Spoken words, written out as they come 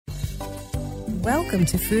Welcome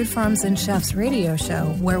to Food Farms and Chefs radio show,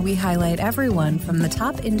 where we highlight everyone from the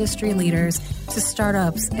top industry leaders to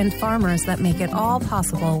startups and farmers that make it all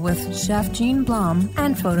possible with Chef Jean Blum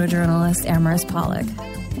and photojournalist Amaris Pollock.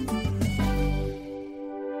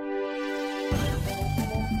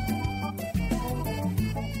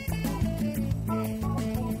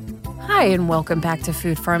 Hi, and welcome back to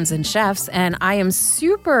Food Farms and Chefs. And I am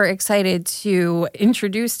super excited to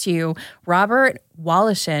introduce to you Robert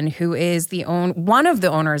Woloshyn, who is one of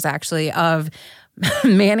the owners, actually, of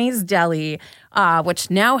Manny's Deli,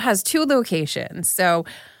 which now has 2 locations. So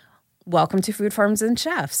welcome to Food Farms and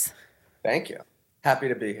Chefs. Thank you. Happy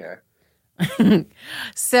to be here.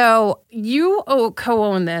 So you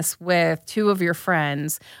co-own this with 2 of your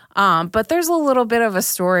friends, but there's a little bit of a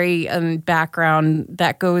story and background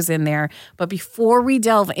that goes in there. But before we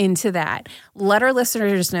delve into that, let our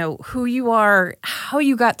listeners know who you are, how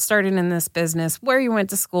you got started in this business, where you went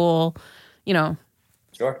to school,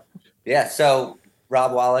 Sure. Yeah. So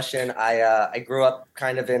Rob Woloshyn, I grew up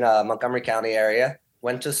kind of in a Montgomery County area,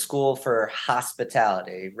 went to school for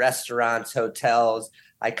hospitality, restaurants, hotels.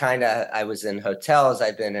 I was in hotels.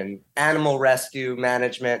 I've been in animal rescue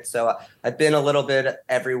management. So I've been a little bit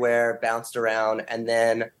everywhere, bounced around. And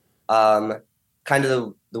then kind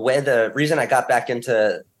of the reason I got back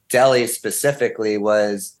into deli specifically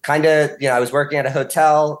was kind of, I was working at a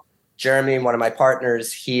hotel. Jeremy, one of my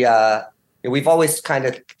partners, we've always kind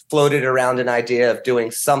of floated around an idea of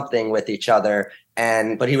doing something with each other.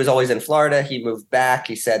 But he was always in Florida. He moved back.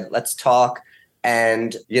 He said, let's talk.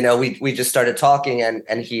 And, we just started talking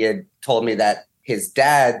and he had told me that his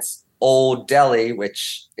dad's old deli,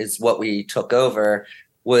 which is what we took over,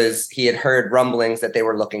 he had heard rumblings that they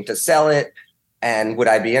were looking to sell it. And would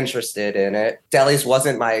I be interested in it? Delis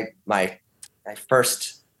wasn't my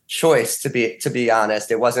first choice, to be honest.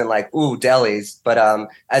 It wasn't like, ooh, delis. But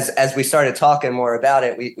as we started talking more about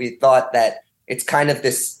it, we thought that it's kind of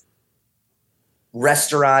this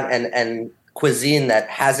restaurant and cuisine that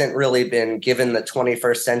hasn't really been given the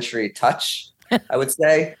 21st century touch, I would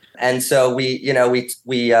say. And so we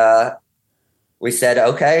said,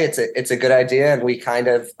 okay, it's a good idea. And we kind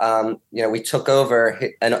of, we took over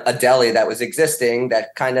a deli that was existing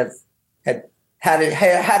that kind of had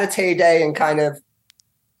its heyday and kind of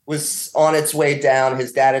was on its way down.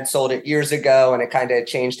 His dad had sold it years ago and it kind of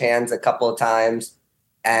changed hands a couple of times.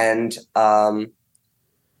 And,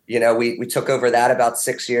 we took over that about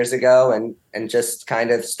 6 years ago and just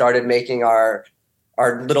kind of started making our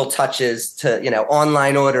little touches to,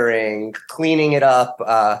 online ordering, cleaning it up.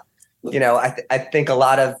 I think a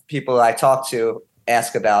lot of people I talk to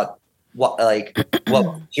ask about why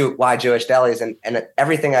Jewish delis, and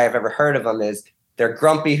everything I've ever heard of them is they're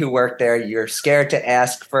grumpy who work there. You're scared to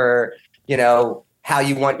ask for, how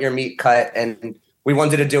you want your meat cut. And we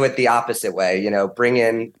wanted to do it the opposite way, bring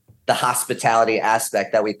in the hospitality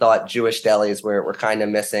aspect that we thought Jewish delis were kind of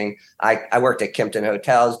missing. I worked at Kimpton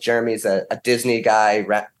Hotels. Jeremy's a Disney guy,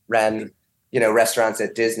 ran, restaurants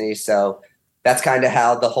at Disney. So that's kind of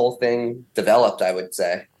how the whole thing developed, I would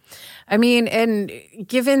say. I mean, and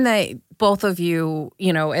given that both of you,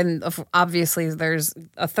 and obviously there's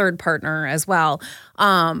a third partner as well,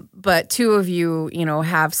 but 2 of you,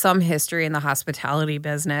 have some history in the hospitality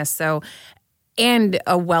business. So, and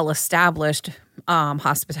a well-established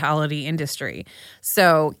hospitality industry.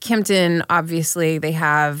 So Kimpton, obviously, they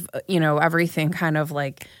have, everything kind of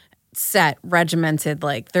like set, regimented.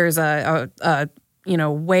 Like there's a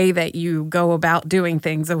way that you go about doing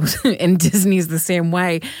things. And Disney's the same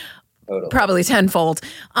way. Totally. Probably tenfold.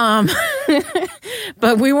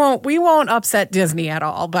 But we won't upset Disney at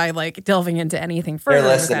all by like delving into anything further.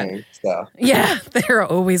 They're listening. So. Yeah, they're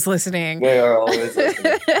always listening. They are always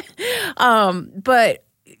listening. But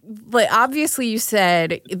obviously you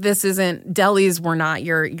said delis were not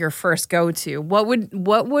your first go-to. What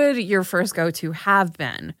would your first go-to have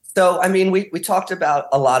been? So, I mean, we talked about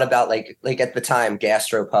a lot about like at the time,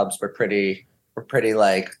 gastropubs were pretty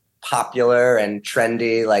like popular and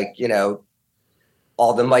trendy, like,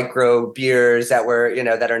 all the micro beers that were,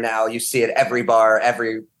 that are now, you see at every bar,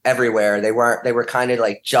 everywhere. They were kind of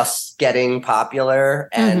like just getting popular.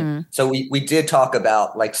 And so we did talk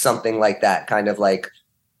about like something like that, kind of like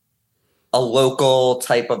a local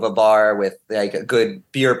type of a bar with like a good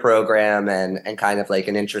beer program and kind of like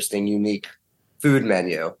an interesting, unique food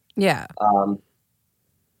menu. Yeah.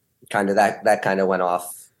 Kind of that kind of went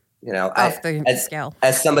off, off the scale.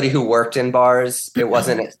 As somebody who worked in bars, it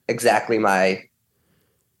wasn't exactly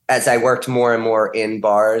as I worked more and more in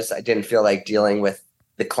bars, I didn't feel like dealing with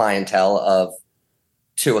the clientele of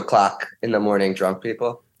 2:00 in the morning drunk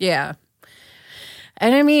people. Yeah.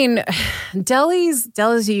 And I mean,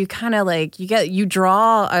 delis, you kind of like, you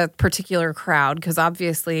draw a particular crowd because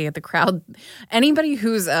obviously the crowd, anybody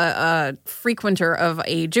who's a frequenter of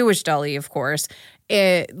a Jewish deli, of course,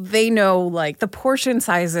 they know like the portion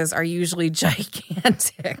sizes are usually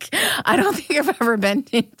gigantic. I don't think I've ever been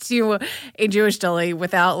into a Jewish deli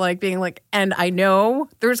without like being like, and I know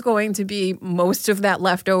there's going to be most of that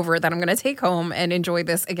left over that I'm going to take home and enjoy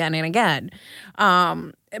this again and again.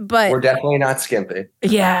 But we're definitely not skimpy.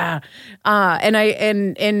 Yeah. And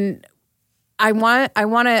I want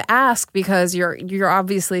to ask because you're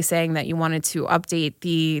obviously saying that you wanted to update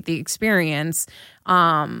the experience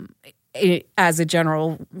as a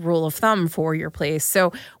general rule of thumb for your place.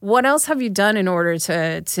 So what else have you done in order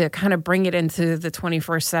to kind of bring it into the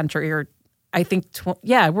 21st century? Or I think,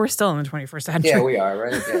 we're still in the 21st century. Yeah, we are,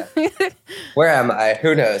 right? Yeah. Where am I?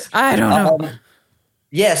 Who knows? I don't know.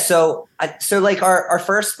 Yeah, so like our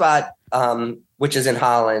first spot, which is in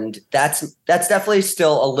Holland, that's definitely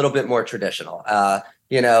still a little bit more traditional.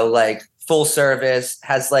 Like full service,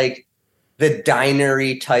 has like the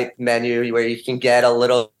dinery type menu where you can get a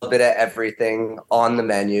little bit of everything on the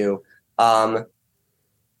menu. But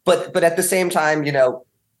at the same time,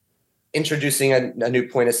 introducing a new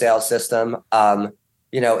point of sale system,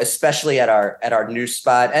 especially at our new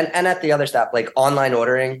spot and at the other stop, like online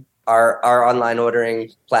ordering, our online ordering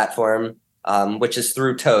platform, which is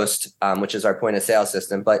through Toast, which is our point of sale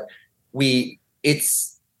system. But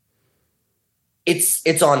it's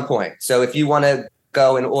on point. So if you want to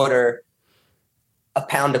go and order a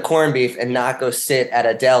pound of corned beef and not go sit at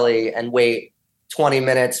a deli and wait 20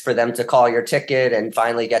 minutes for them to call your ticket and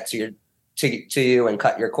finally get to you and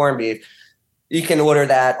cut your corned beef, you can order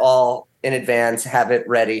that all in advance, have it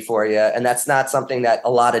ready for you. And that's not something that a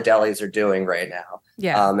lot of delis are doing right now.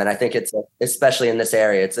 Yeah. And I think especially in this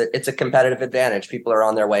area, it's a competitive advantage. People are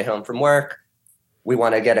on their way home from work. We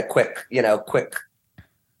want to get a quick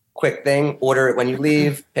thing, order it when you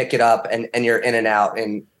leave, pick it up, and you're in and out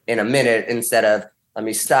in a minute instead of let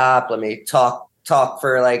me stop, let me talk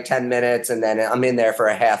for like 10 minutes, and then I'm in there for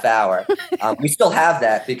a half hour. We still have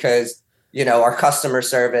that because, our customer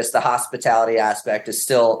service, the hospitality aspect is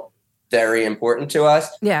still very important to us.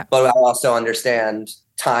 Yeah. But I also understand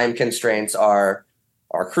time constraints are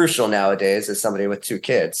crucial nowadays as somebody with 2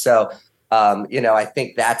 kids. So, I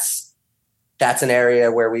think that's an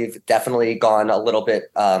area where we've definitely gone a little bit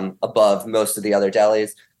above most of the other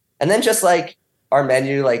delis. And then just like our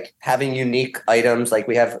menu, like having unique items, like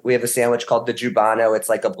we have a sandwich called the Jubano. It's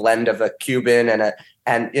like a blend of a Cuban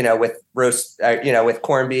and with roast, with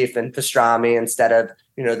corned beef and pastrami instead of,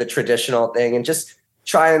 the traditional thing, and just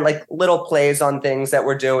trying like little plays on things that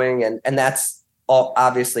we're doing. And that's all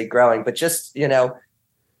obviously growing, but just,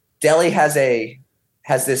 deli has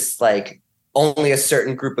this like only a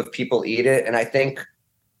certain group of people eat it. And I think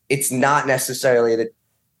it's not necessarily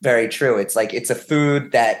very true. It's like, it's a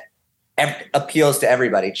food that appeals to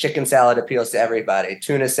everybody. Chicken salad appeals to everybody.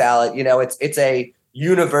 Tuna salad, it's a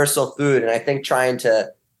universal food. And I think trying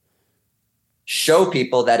to show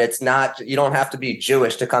people that it's not, you don't have to be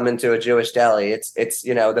Jewish to come into a Jewish deli. It's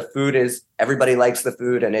the food is, everybody likes the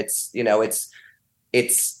food, and it's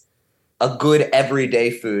a good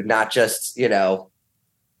everyday food, not just,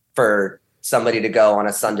 for somebody to go on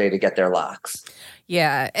a Sunday to get their lox.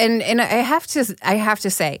 Yeah, and I have to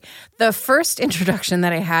say, the first introduction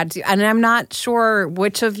that I had to, and I'm not sure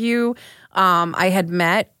which of you I had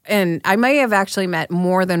met, and I may have actually met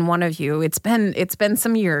more than one of you. It's been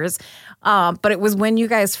some years, but it was when you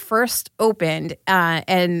guys first opened,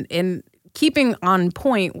 and in keeping on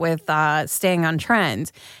point with staying on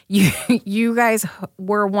trend, you guys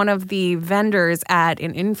were one of the vendors at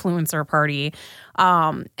an influencer party,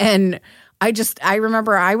 and I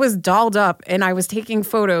remember I was dolled up and I was taking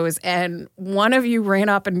photos, and one of you ran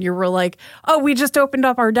up and you were like, "Oh, we just opened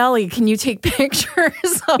up our deli. Can you take pictures?"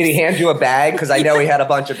 Did he hand you a bag? Because I know he had a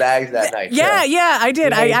bunch of bags that night. Yeah, I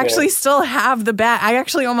did. I actually still have the bag. I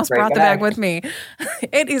actually almost brought the bag with me.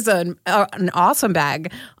 It is an awesome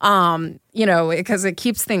bag, because it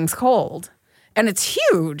keeps things cold, and it's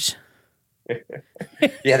huge.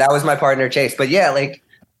 Yeah, that was my partner Chase. But yeah, like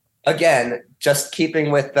again, just keeping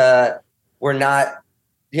with we're not,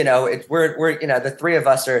 we're the 3 of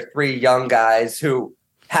us are 3 young guys who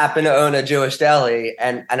happen to own a Jewish deli,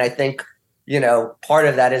 and I think part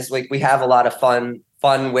of that is like we have a lot of fun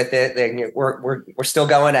with it. Like, we're still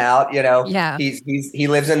going out. Yeah. He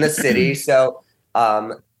lives in the city, so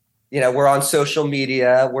we're on social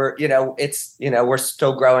media. We're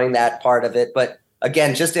still growing that part of it, but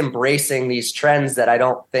again, just embracing these trends that I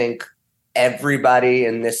don't think everybody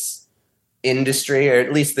in this industry, or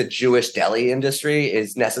at least the Jewish deli industry,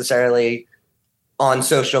 is necessarily on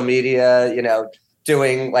social media,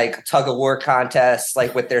 doing like tug of war contests,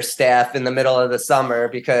 like with their staff in the middle of the summer,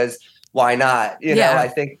 because why not? I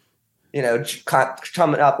think,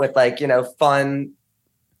 coming up with like, fun,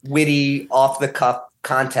 witty, off the cuff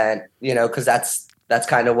content, cause that's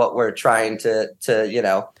kind of what we're trying to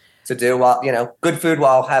do while, good food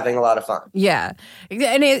while having a lot of fun. Yeah.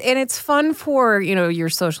 And it's fun for, your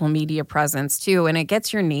social media presence too. And it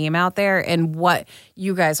gets your name out there and what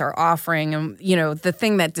you guys are offering and, the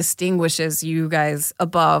thing that distinguishes you guys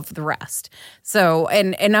above the rest. So,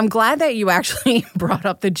 and I'm glad that you actually brought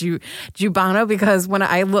up the Cubano, because when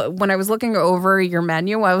I was looking over your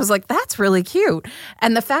menu, I was like, that's really cute.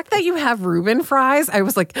 And the fact that you have Reuben fries, I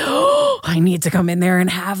was like, oh, I need to come in there and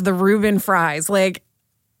have the Reuben fries. Like,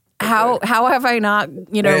 how have I not,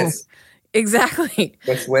 Whiz. Exactly.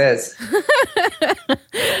 It's whiz.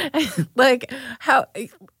 Like,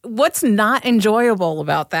 what's not enjoyable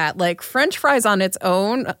about that? Like, French fries on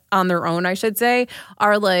their own, I should say,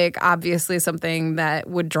 are like obviously something that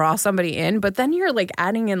would draw somebody in, but then you're like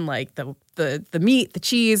adding in like the meat, the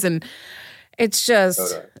cheese, and it's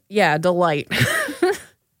just, delight.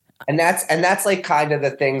 And that's like kind of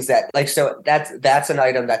the things that like, so that's an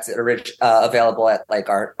item that's available at like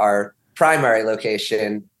our primary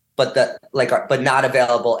location, but but not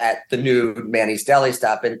available at the new Manny's Deli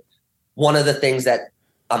Stop. And one of the things that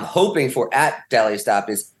I'm hoping for at Deli Stop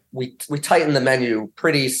is we tighten the menu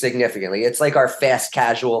pretty significantly. It's like our fast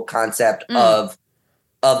casual concept of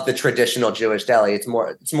the traditional Jewish deli. It's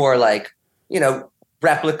more like,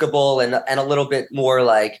 replicable and a little bit more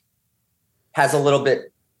like has a little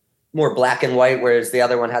bit more black and white, whereas the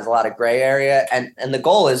other one has a lot of gray area. And the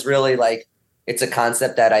goal is really like, it's a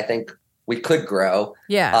concept that I think we could grow.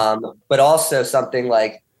 Yeah. But also something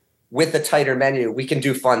like with the tighter menu, we can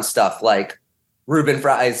do fun stuff like Reuben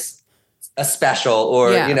fries, a special,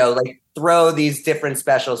 or, like throw these different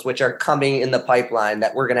specials, which are coming in the pipeline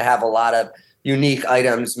that we're going to have a lot of unique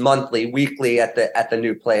items monthly, weekly at the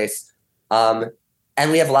new place. And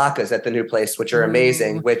we have latkes at the new place, which are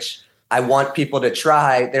amazing, which I want people to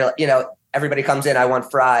try. They're, everybody comes in, I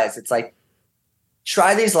want fries. It's like,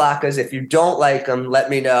 try these latkes. If you don't like them, let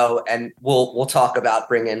me know, and we'll talk about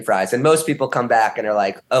bringing in fries. And most people come back and are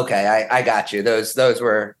like, okay, I got you. Those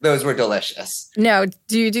were delicious. Now,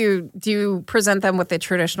 do you present them with the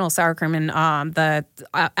traditional sour cream and the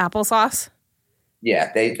applesauce?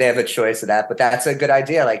 Yeah, they have a choice of that, but that's a good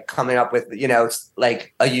idea. Like coming up with,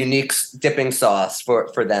 like a unique dipping sauce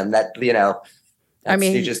for them that,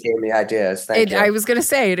 you just gave me ideas. Thank you. I was going to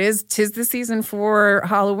say, tis the season for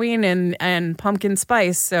Halloween and pumpkin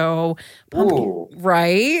spice. So,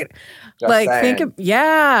 right? Just like, saying.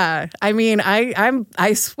 I mean,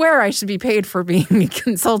 I swear I should be paid for being a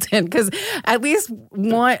consultant, because at least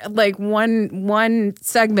one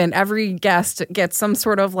segment, every guest gets some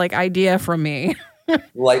sort of like idea from me.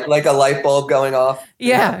 like a light bulb going off.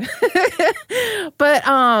 Yeah. But,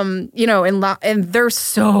 and they're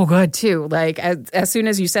so good too. Like as soon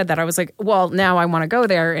as you said that, I was like, well, now I want to go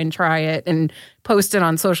there and try it and post it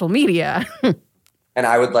on social media. And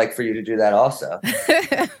I would like for you to do that also.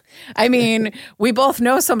 I mean, we both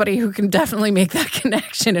know somebody who can definitely make that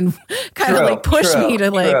connection and kind of like push me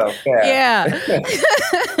to like, yeah.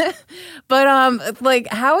 But like,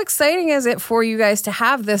 how exciting is it for you guys to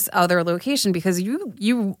have this other location? Because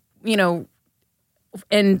you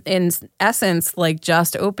in essence, like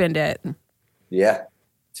just opened it. Yeah.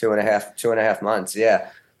 2.5 months. Yeah.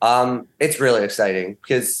 It's really exciting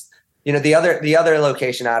because, the other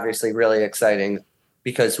location, obviously really exciting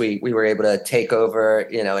because we were able to take over,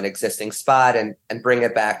 an existing spot and bring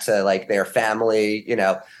it back to like their family,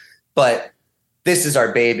 but this is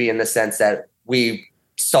our baby in the sense that we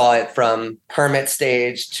saw it from permit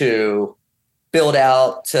stage to build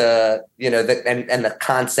out to, and the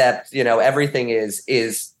concept, everything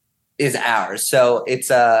is ours. So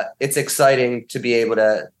it's exciting to be able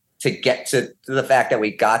to get to the fact that we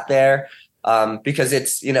got there, because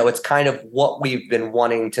it's, it's kind of what we've been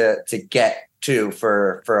wanting to get to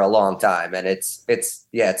for a long time. And it's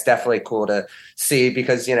definitely cool to see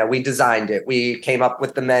because, we designed it, we came up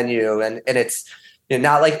with the menu and it's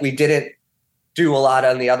not like we didn't do a lot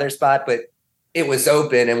on the other spot, but it was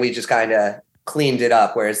open and we just kind of cleaned it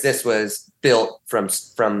up. Whereas this was built from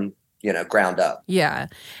ground up. Yeah.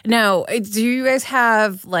 Now, do you guys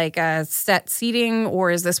have like a set seating,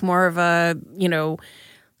 or is this more of a,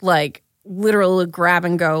 like literal grab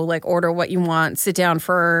and go, like order what you want, sit down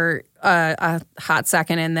for a hot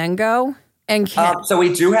second and then go? And so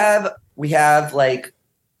we have like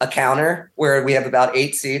a counter where we have about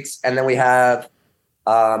 8 seats, and then we have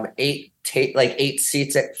 8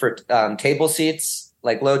 seats for table seats,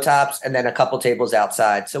 like low tops, and then a couple tables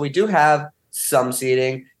outside. So we do have some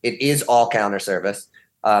seating. It is all counter service.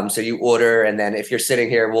 So you order, and then if you're sitting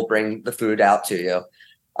here, we'll bring the food out to you.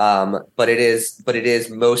 But it is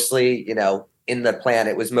mostly, in the plan,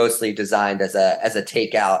 it was mostly designed as a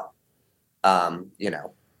takeout,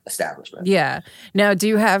 establishment. Yeah. Now, do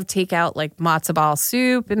you have takeout like matzo ball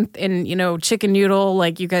soup and chicken noodle?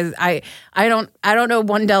 Like you guys, I don't know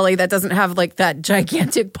one deli that doesn't have like that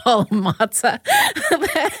gigantic ball of matzah.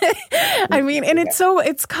 I mean, and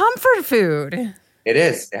it's comfort food. It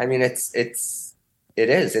is. I mean, it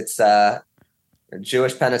is. It's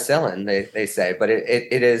Jewish penicillin, they say, but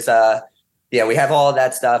it is. We have all of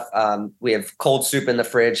that stuff. We have cold soup in the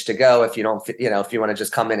fridge to go if you don't, if you want to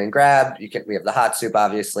just come in and grab. We have the hot soup,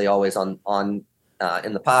 obviously, always on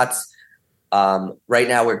in the pots. Right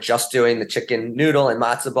now, we're just doing the chicken noodle and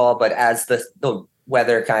matzo ball, but as the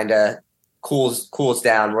weather kind of cools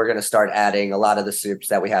down, we're going to start adding a lot of the soups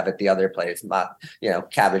that we have at the other place.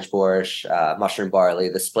 Cabbage borscht, mushroom barley,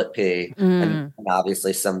 the split pea, and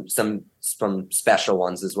obviously some special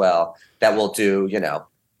ones as well that we'll do,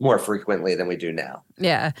 more frequently than we do now.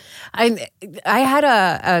 Yeah. I had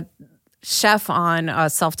a chef on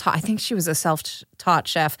self-taught. I think she was a self-taught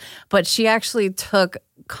chef, but she actually took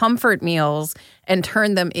comfort meals and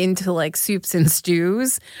turned them into like soups and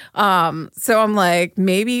stews. So I'm like,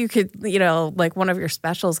 maybe you could, like one of your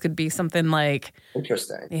specials could be something like.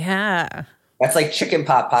 Interesting. Yeah. That's like chicken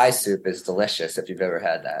pot pie soup is delicious if you've ever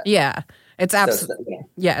had that. Yeah. It's absolutely,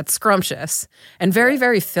 it's scrumptious and very,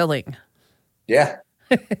 very filling. Yeah.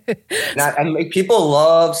 People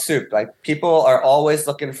love soup. Like people are always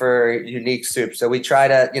looking for unique soup. So we try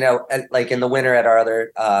to, like in the winter at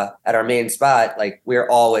our main spot, like we're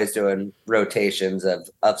always doing rotations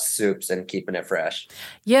of soups and keeping it fresh.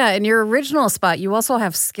 Yeah. In your original spot, you also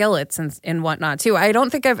have skillets and whatnot too. I don't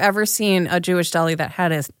think I've ever seen a Jewish deli that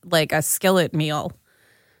had a skillet meal.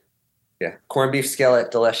 Yeah. Corned beef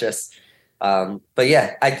skillet, delicious. But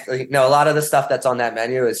yeah, a lot of the stuff that's on that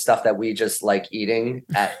menu is stuff that we just like eating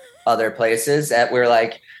at other places that we're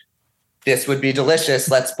like, this would be delicious.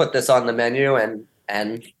 Let's put this on the menu. And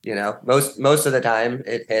most of the time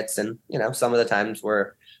it hits, and, some of the times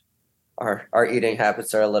our eating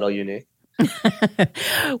habits are a little unique.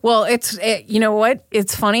 Well, you know what?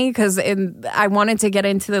 It's funny because I wanted to get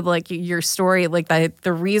into your story, like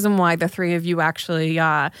the reason why the three of you actually,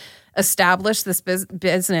 establish this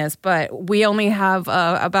business, but we only have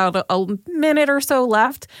about a minute or so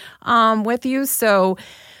left with you. So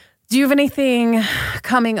do you have anything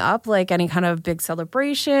coming up, like any kind of big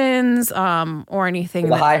celebrations or anything?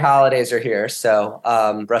 The high holidays are here. So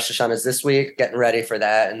Rosh Hashanah is this week, getting ready for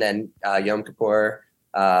that. And then Yom Kippur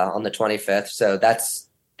on the 25th. So that's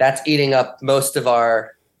eating up most of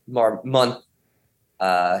our month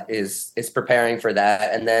is preparing for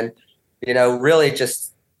that. And then, really just,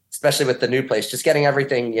 especially with the new place, just getting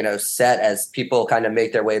everything, set as people kind of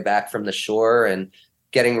make their way back from the shore and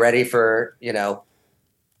getting ready for, I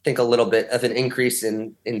think a little bit of an increase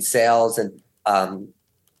in sales and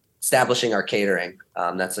establishing our catering.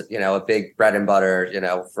 That's, a big bread and butter,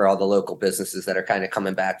 for all the local businesses that are kind of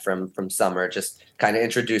coming back from summer, just kind of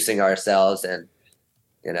introducing ourselves and,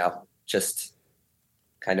 just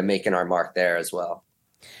kind of making our mark there as well.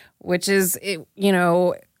 Which is,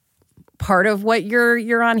 part of what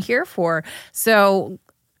you're on here for. So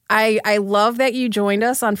I love that you joined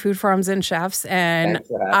us on Food Farms and Chefs, and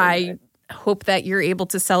I hope that you're able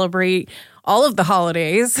to celebrate all of the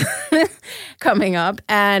holidays coming up,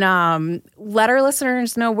 and let our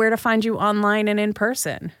listeners know where to find you online and in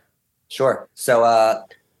person. Sure. So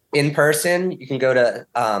in person, you can go to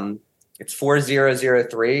it's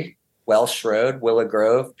 4003 Welsh Road, Willow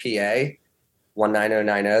Grove, PA.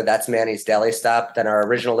 19090. That's Manny's Deli Stop. Then our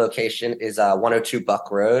original location is 102 Buck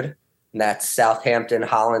Road. And that's Southampton,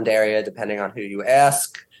 Holland area, depending on who you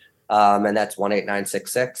ask. And that's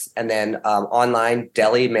 18966. And then online,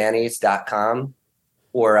 delimannys.com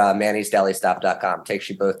or mannysdelistop.com. Takes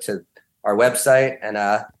you both to our website and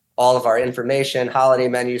all of our information, holiday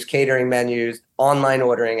menus, catering menus, online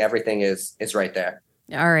ordering, everything is right there.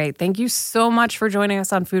 All right. Thank you so much for joining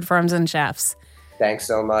us on Food Farms and Chefs. Thanks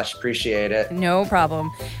so much. Appreciate it. No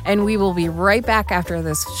problem. And we will be right back after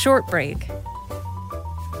this short break.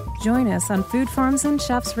 Join us on Food Farms and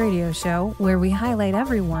Chefs radio show, where we highlight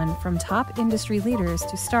everyone from top industry leaders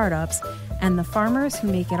to startups and the farmers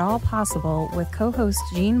who make it all possible, with co-hosts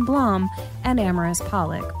Gene Blum and Amaris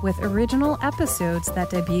Pollock, with original episodes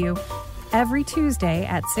that debut every Tuesday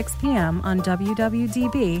at 6 p.m. on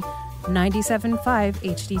WWDB 97.5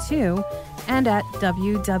 HD2 and at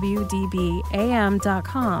www.dbam.com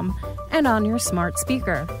and on your smart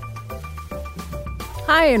speaker.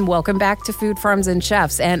 Hi, and welcome back to Food Farms and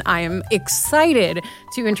Chefs. And I am excited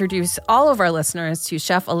to introduce all of our listeners to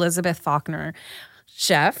Chef Elizabeth Faulkner.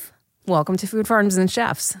 Chef, welcome to Food Farms and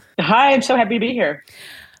Chefs. Hi, I'm so happy to be here.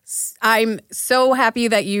 I'm so happy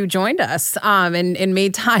that you joined us and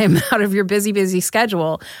made time out of your busy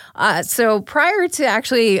schedule. So prior to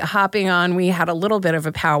actually hopping on, we had a little bit of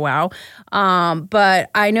a powwow. But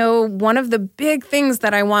I know one of the big things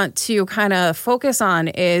that I want to kind of focus on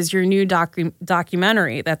is your new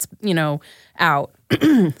documentary that's, out.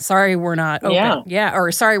 Sorry, we're not open.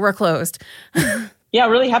 Or sorry, we're closed. Yeah,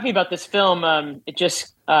 really happy about this film. It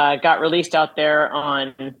just got released out there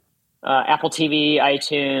on Apple TV,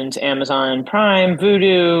 iTunes, Amazon Prime,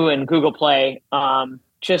 Vudu, and Google Play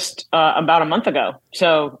just about a month ago.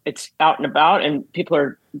 So it's out and about, and people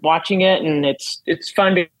are watching it, and it's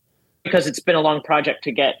fun because it's been a long project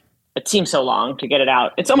to get. It seems so long to get it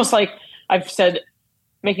out. It's almost like I've said,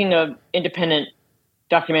 making an independent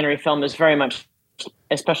documentary film is very much,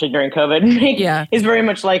 especially during COVID, is very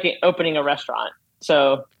much like opening a restaurant.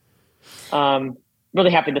 So. Really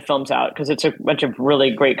happy the film's out because it's a bunch of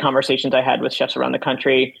really great conversations I had with chefs around the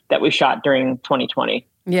country that we shot during 2020.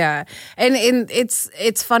 Yeah. And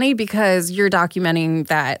it's funny because you're documenting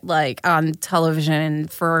that like on television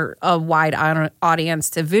for a wide audience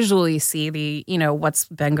to visually see the, what's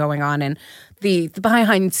been going on and the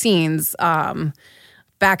behind scenes,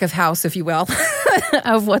 back of house, if you will,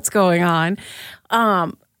 of what's going on.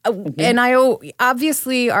 And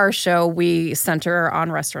obviously our show, we center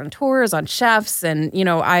on restaurateurs, on chefs, and,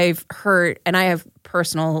 I've heard, and I have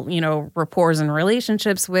personal, rapport and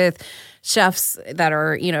relationships with chefs that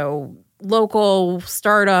are, local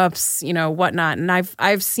startups, whatnot. And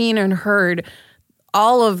I've seen and heard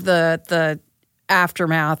all of the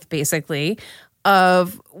aftermath, basically,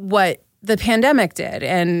 of what the pandemic did.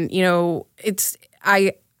 And,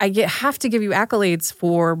 I have to give you accolades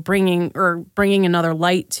for bringing another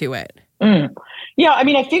light to it. Yeah, I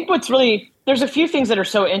mean, I think there's a few things that are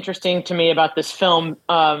so interesting to me about this film.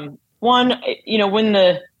 One, when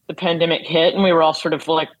the pandemic hit and we were all sort of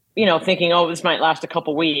like, thinking, oh, this might last a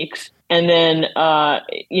couple weeks. And then,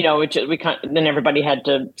 then everybody had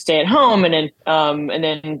to stay at home. And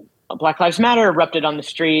then Black Lives Matter erupted on the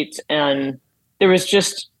streets. And there was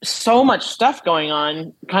just so much stuff going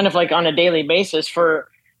on kind of like on a daily basis for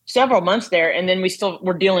several months there. And then we still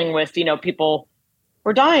were dealing with, people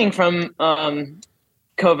were dying from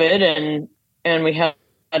COVID and we had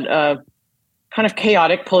kind of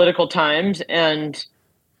chaotic political times. And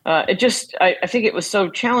I think it was so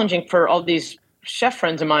challenging for all these chef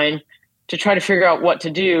friends of mine to try to figure out what to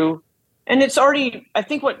do. And it's already, I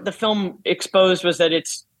think what the film exposed was that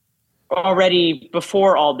it's already,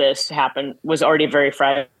 before all this happened, was already a very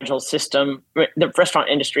fragile system. The restaurant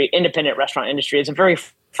industry, independent restaurant industry, is a very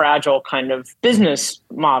fragile kind of business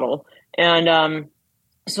model. And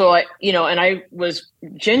so I was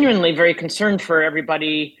genuinely very concerned for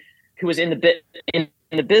everybody who was in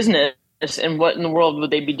the business and what in the world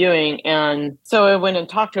would they be doing. And so I went and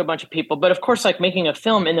talked to a bunch of people. But of course, like making a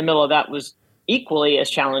film in the middle of that was equally as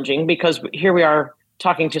challenging because here we are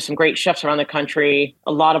talking to some great chefs around the country,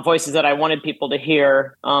 a lot of voices that I wanted people to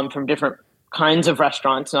hear from different kinds of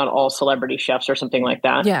restaurants, not all celebrity chefs or something like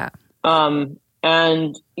that. Yeah.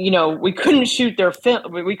 And, we couldn't shoot their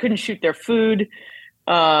film. We couldn't shoot their food.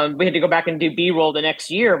 We had to go back and do B-roll the next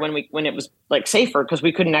year when it was like safer because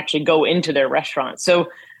we couldn't actually go into their restaurant. So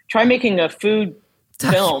try making a food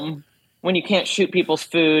film when you can't shoot people's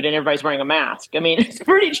food and everybody's wearing a mask. I mean, it's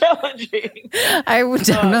pretty challenging. I would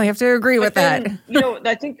definitely have to agree with that.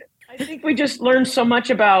 I think we just learned so much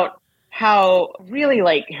about how really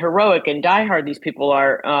like heroic and diehard these people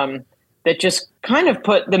are, that just kind of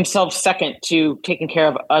put themselves second to taking care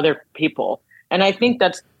of other people. And I think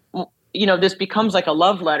that's, this becomes like a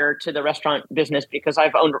love letter to the restaurant business because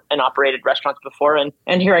I've owned and operated restaurants before.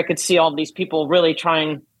 And here I could see all these people really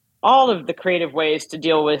trying all of the creative ways to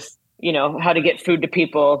deal with, how to get food to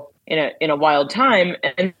people in a wild time.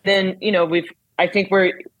 And then, I think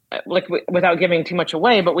we're like, without giving too much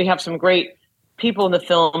away, but we have some great people in the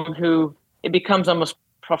film who it becomes almost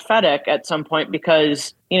prophetic at some point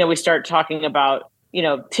because, we start talking about,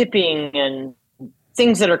 tipping and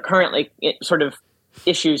things that are currently sort of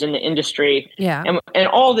issues in the industry. Yeah. And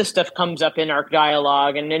all this stuff comes up in our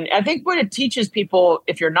dialogue. And I think what it teaches people,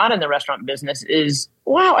 if you're not in the restaurant business, is,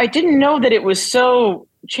 wow, I didn't know that it was so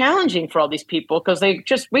challenging for all these people because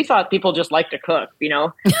we thought people just like to cook,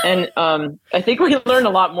 and I think we learned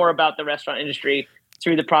a lot more about the restaurant industry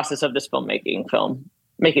through the process of making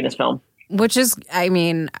this film. Which is, I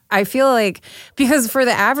mean, I feel like, because for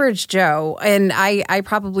the average Joe, and I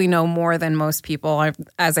probably know more than most people.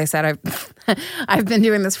 As I said, I've been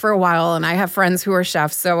doing this for a while, and I have friends who are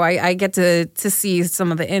chefs, so I get to see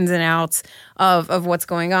some of the ins and outs of what's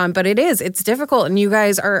going on. But it's difficult, and you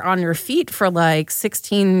guys are on your feet for like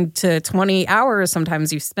 16 to 20 hours.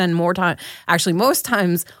 Sometimes you spend more time. Actually, most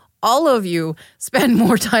times, all of you spend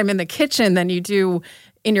more time in the kitchen than you do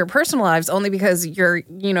in your personal lives, only because your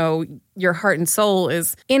heart and soul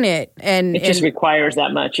is in it. And it just requires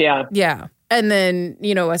that much. Yeah. Yeah. And then,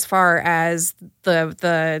 as far as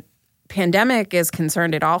the pandemic is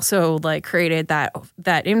concerned, it also like created that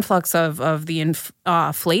influx of the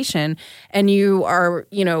inflation. And you are,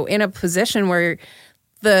 in a position where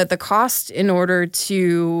the cost in order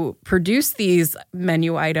to produce these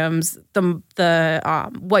menu items,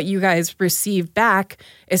 the what you guys receive back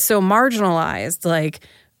is so marginalized. Like,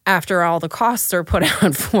 after all the costs are put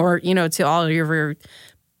out for, to all your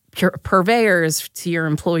purveyors, to your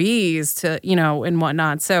employees, to and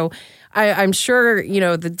whatnot. So I'm sure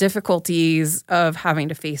the difficulties of having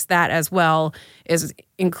to face that as well is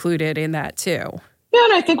included in that too. Yeah,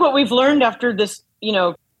 and I think what we've learned after this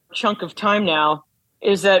chunk of time now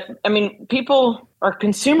is that, our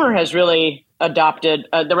consumer has really adopted,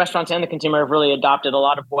 the restaurants and the consumer have really adopted a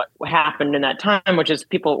lot of what happened in that time, which is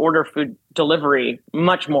people order food delivery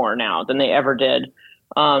much more now than they ever did.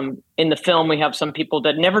 In the film, we have some people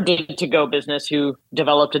that never did to-go business who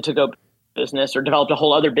developed a to-go business or developed a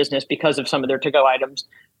whole other business because of some of their to-go items,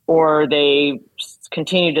 or they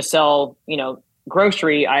continue to sell,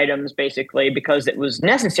 grocery items basically because it was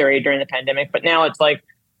necessary during the pandemic. But now it's like,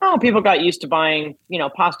 people got used to buying,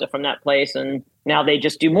 pasta from that place, and now they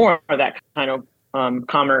just do more of that kind of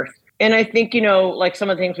commerce. And I think, like some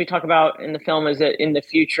of the things we talk about in the film is that in the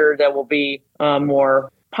future there will be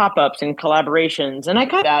more pop-ups and collaborations, and I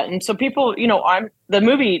kind of that. And so people, the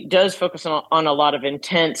movie does focus on a lot of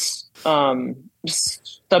intense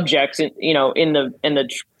subjects, in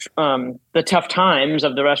the tough times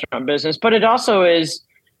of the restaurant business, but it also is,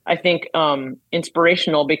 I think,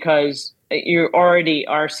 inspirational because you already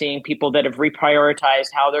are seeing people that have reprioritized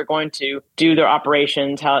how they're going to do their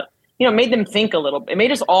operations, how, it made them think a little bit. It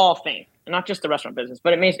made us all think, not just the restaurant business,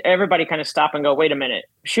 but it made everybody kind of stop and go, wait a minute,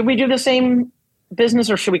 should we do the same business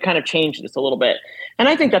or should we kind of change this a little bit? And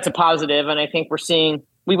I think that's a positive. And I think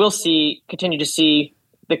we will continue to see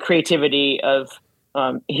the creativity of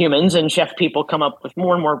humans and chef people come up with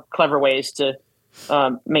more and more clever ways to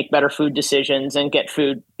make better food decisions and get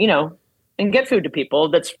food, to people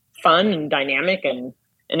that's fun and dynamic and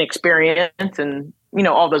an experience and,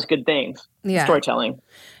 all those good things. Yeah. Storytelling.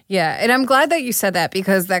 Yeah. And I'm glad that you said that,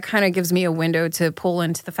 because that kind of gives me a window to pull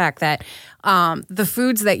into the fact that the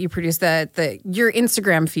foods that you produce, your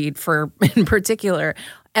Instagram feed in particular,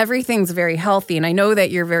 everything's very healthy. And I know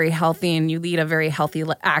that you're very healthy and you lead a very healthy,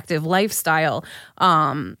 active lifestyle.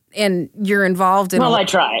 And you're involved in... Well, I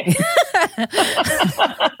try.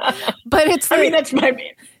 But it's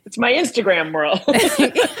it's my Instagram world.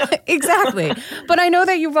 Exactly. But I know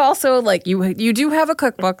that you've also, you do have a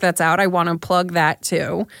cookbook that's out. I want to plug that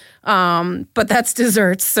too. But that's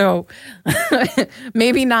desserts, so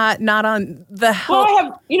maybe not on the health.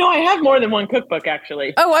 Well, I have more than one cookbook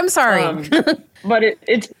actually. Oh, I'm sorry. But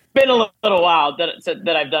it's been a little while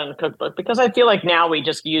that I've done a cookbook, because I feel like now we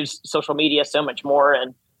just use social media so much more,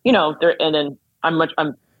 and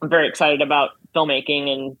I'm very excited about filmmaking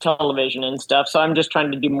and television and stuff. So I'm just trying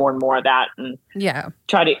to do more and more of that, and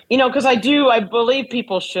try to, because I believe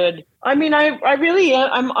people should. I really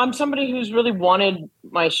am. I'm somebody who's really wanted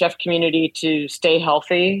my chef community to stay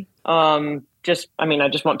healthy. I just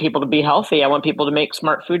want people to be healthy. I want people to make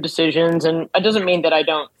smart food decisions. And it doesn't mean that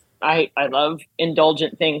I love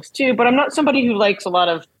indulgent things too, but I'm not somebody who likes a lot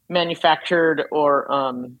of manufactured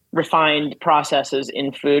or refined processes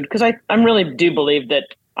in food, because I really do believe that.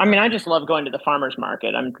 I just love going to the farmer's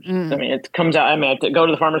market. It comes out. I have to go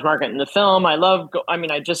to the farmer's market in the film. I love.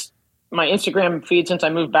 My Instagram feed, since I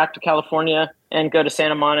moved back to California and go to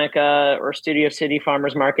Santa Monica or Studio City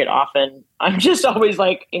farmer's market often, I'm just always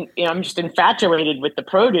I'm just infatuated with the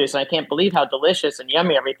produce. I can't believe how delicious and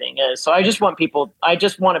yummy everything is. So I just want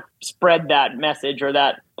to spread that message or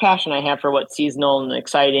that passion I have for what's seasonal and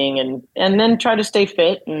exciting, and then try to stay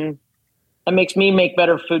fit, and that makes me make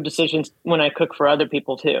better food decisions when I cook for other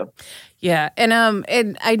people too. Yeah, and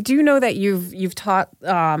I do know that you've taught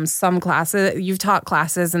some classes. You've taught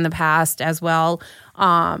classes in the past as well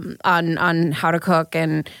on how to cook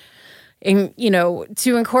and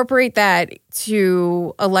to incorporate that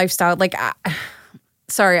to a lifestyle.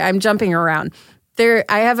 Sorry, I'm jumping around.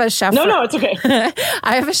 I have a chef. No, it's okay.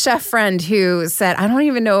 I have a chef friend who said, I don't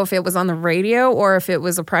even know if it was on the radio or if it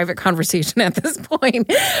was a private conversation at this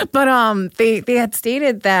point, but they had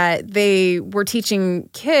stated that they were teaching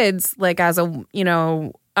kids like as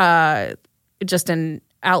a, just an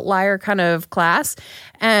outlier kind of class.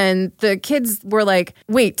 And the kids were like,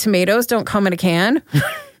 wait, tomatoes don't come in a can?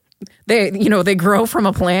 They grow from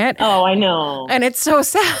a plant. Oh, I know. And it's so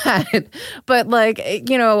sad. But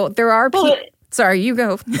there are people. Sorry, you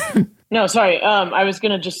go. No, sorry. I was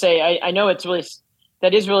going to just say, I know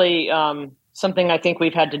that is really something I think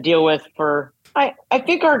we've had to deal with I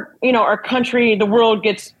think our country, the world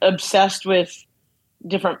gets obsessed with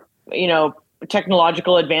different,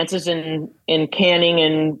 technological advances in canning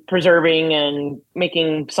and preserving and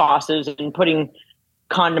making sauces and putting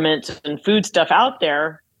condiments and food stuff out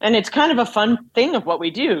there. And it's kind of a fun thing of what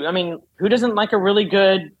we do. I mean, who doesn't like a really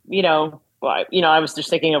good, I was just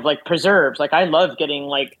thinking of like preserves. Like I love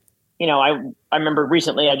getting I remember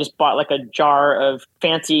recently I just bought like a jar of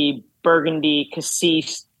fancy Burgundy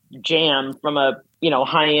cassis jam from a,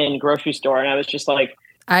 high-end grocery store. And I was just like,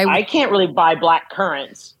 I can't really buy black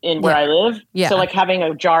currants in where I live. Yeah. So like having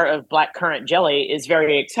a jar of black currant jelly is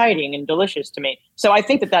very exciting and delicious to me. So I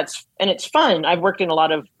think and it's fun. I've worked in a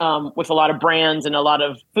lot of, with a lot of brands and a lot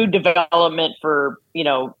of food development for,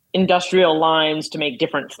 industrial lines to make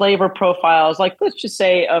different flavor profiles. Like, let's just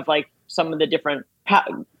say of like some of the different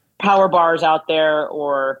power bars out there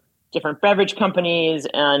or different beverage companies.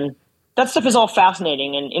 And that stuff is all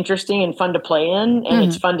fascinating and interesting and fun to play in. And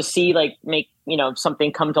it's fun to see like make,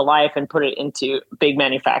 something come to life and put it into big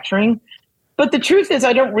manufacturing. But the truth is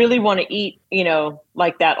I don't really want to eat,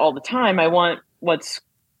 like that all the time. I want what's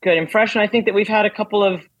good and fresh. And I think that we've had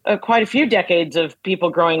quite a few decades of people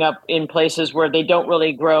growing up in places where they don't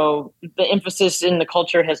really grow. The emphasis in the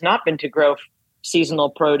culture has not been to grow seasonal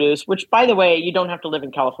produce, which, by the way, you don't have to live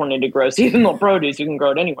in California to grow seasonal produce. You can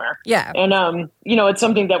grow it anywhere. Yeah. And, it's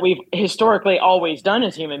something that we've historically always done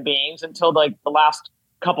as human beings until like the last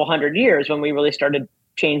couple hundred years when we really started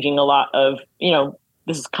changing a lot of,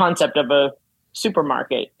 this concept of a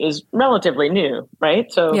supermarket is relatively new,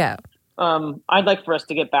 right? So yeah. I'd like for us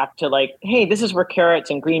to get back to like, hey, this is where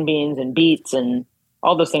carrots and green beans and beets and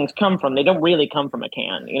all those things come from. They don't really come from a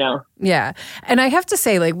can, Yeah. And I have to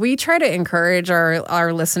say, like, we try to encourage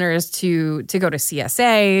our listeners to go to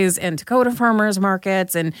CSAs and to go to farmers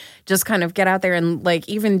markets and just kind of get out there and like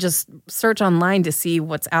even just search online to see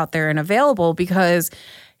what's out there and available because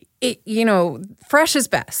fresh is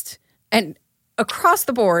best. And across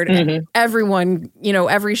the board, everyone,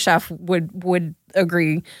 every chef would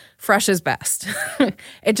agree fresh is best.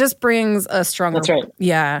 It just brings a stronger, that's right.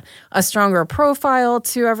 Yeah, a stronger profile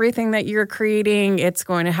to everything that you're creating. It's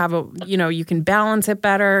going to have you can balance it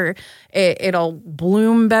better. It'll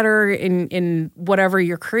bloom better in whatever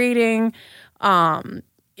you're creating.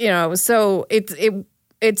 So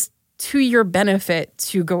it's to your benefit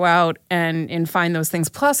to go out and find those things.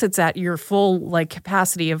 Plus, it's at your full like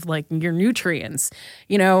capacity of like your nutrients.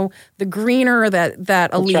 The greener that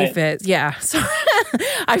a leaf is. Yeah. So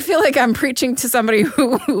I feel like I'm preaching to somebody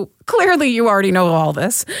who clearly you already know all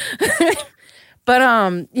this. But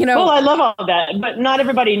Well, I love all that, but not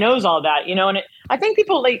everybody knows all that. And I think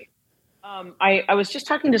people like. I was just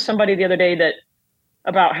talking to somebody the other day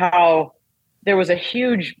about how there was a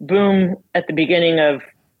huge boom at the beginning of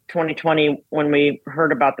 2020 when we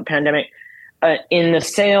heard about the pandemic in the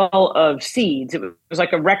sale of seeds. It was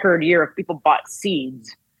like a record year of people bought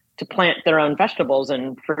seeds to plant their own vegetables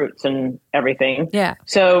and fruits and everything. Yeah.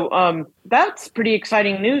 So that's pretty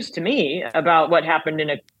exciting news to me about what happened in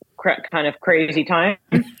a kind of crazy time.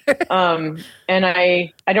 And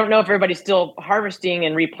I don't know if everybody's still harvesting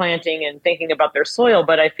and replanting and thinking about their soil,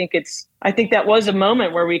 but I think that was a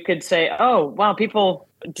moment where we could say, oh, wow, people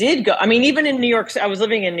did go. I mean, even in New York, I was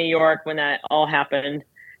living in New York when that all happened.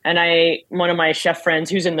 And one of my chef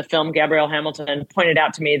friends who's in the film, Gabrielle Hamilton, pointed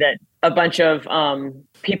out to me that a bunch of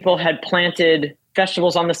people had planted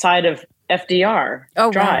vegetables on the side of FDR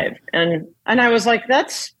Drive. Wow. And I was like,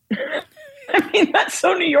 that's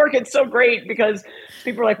so New York. It's so great because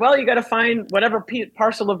people are like, well, you got to find whatever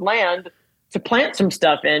parcel of land to plant some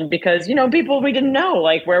stuff in because, people we didn't know,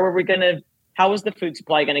 like, where were we going to, how was the food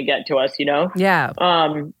supply going to get to us, Yeah.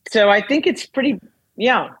 So I think it's pretty,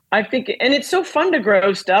 and it's so fun to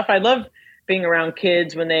grow stuff. I love being around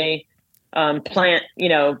kids when they plant,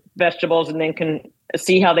 vegetables and then can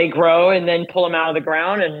see how they grow and then pull them out of the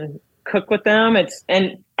ground and cook with them. It's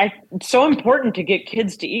so important to get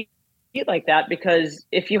kids to eat like that because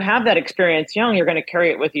if you have that experience young, you're going to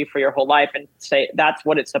carry it with you for your whole life and say that's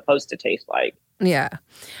what it's supposed to taste like. Yeah.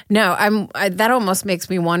 No, that almost makes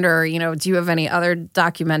me wonder, do you have any other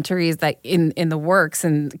documentaries that in the works?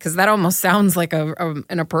 And because that almost sounds like an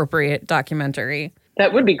appropriate documentary.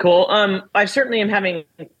 That would be cool. I certainly am having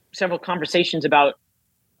several conversations about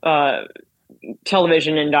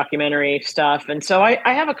television and documentary stuff. And so I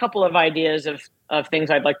have a couple of ideas of things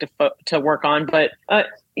I'd like to work on. But,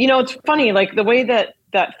 it's funny, like the way that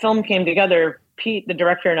film came together, Pete, the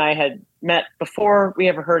director, and I had met before we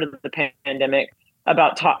ever heard of the pandemic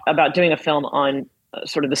about doing a film on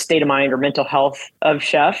sort of the state of mind or mental health of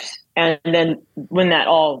chefs. And then when that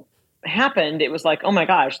all happened, it was like, oh my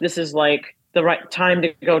gosh, this is like the right time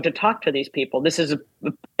to go to talk to these people.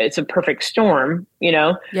 It's a perfect storm,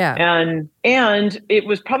 Yeah. And it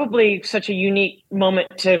was probably such a unique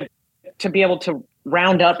moment to be able to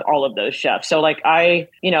round up all of those chefs. So like I,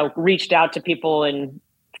 reached out to people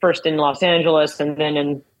first in Los Angeles and then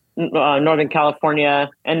in Northern California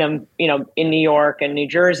and then, in New York and New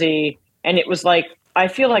Jersey. And it was like, I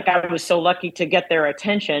feel like I was so lucky to get their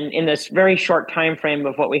attention in this very short time frame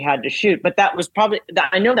of what we had to shoot. But that was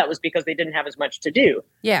I know that was because they didn't have as much to do.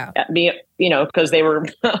 Yeah. Because they were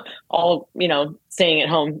all, staying at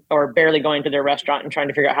home or barely going to their restaurant and trying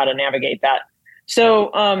to figure out how to navigate that.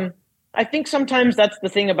 So I think sometimes that's the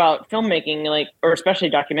thing about filmmaking, or especially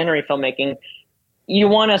documentary filmmaking. You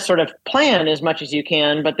want to sort of plan as much as you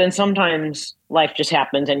can, but then sometimes life just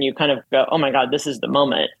happens and you kind of go, oh my God, this is the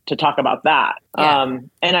moment to talk about that. Yeah.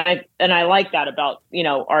 And I like that about,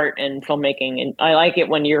 art and filmmaking. And I like it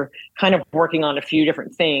when you're kind of working on a few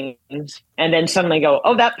different things and then suddenly go,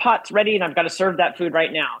 oh, that pot's ready and I've got to serve that food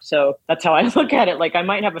right now. So that's how I look at it. Like I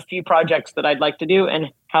might have a few projects that I'd like to do and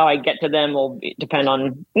how I get to them will depend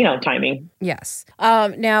on, timing. Yes.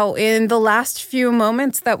 Now, in the last few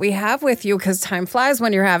moments that we have with you, because time flies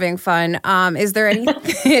when you're having fun, is there anything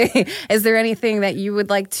that you would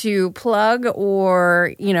like to plug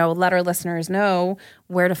or, let our listeners know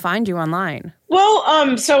where to find you online?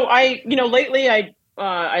 Well, so lately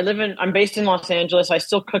I'm based in Los Angeles. I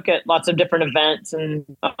still cook at lots of different events and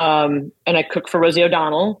I cook for Rosie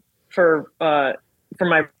O'Donnell for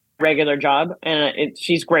my regular job. And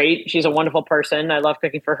she's great. She's a wonderful person. I love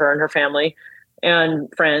cooking for her and her family and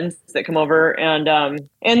friends that come over. And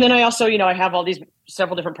then I also, I have all these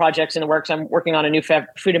several different projects in the works. I'm working on a new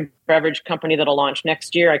food and beverage company that'll launch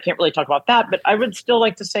next year. I can't really talk about that, but I would still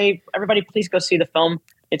like to say, everybody, please go see the film.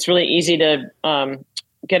 It's really easy to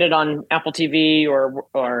get it on Apple TV or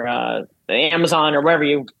Amazon or wherever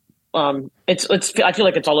you. It's. I feel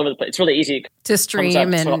like it's all over the place. It's really easy to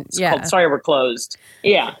stream it's called Sorry We're Closed.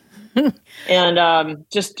 Yeah, and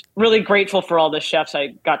just really grateful for all the chefs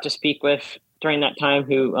I got to speak with during that time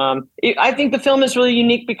who I think the film is really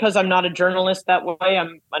unique because I'm not a journalist that way.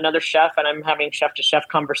 I'm another chef and I'm having chef to chef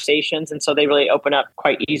conversations. And so they really open up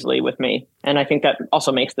quite easily with me. And I think that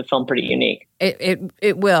also makes the film pretty unique.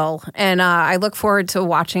 It will. And I look forward to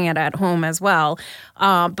watching it at home as well.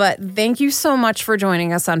 But thank you so much for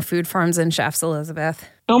joining us on Food Farms and Chefs, Elizabeth.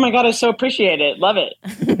 Oh my God, I so appreciate it. Love it.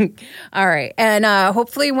 All right. And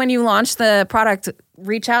hopefully when you launch the product,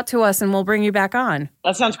 reach out to us and we'll bring you back on.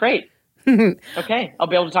 That sounds great. Okay, I'll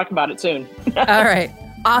be able to talk about it soon. All right,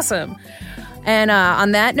 awesome. And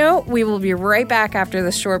on that note, we will be right back after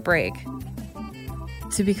this short break.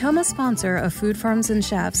 To become a sponsor of Food Farms and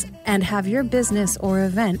Chefs and have your business or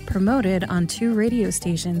event promoted on 2 radio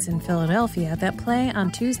stations in Philadelphia that play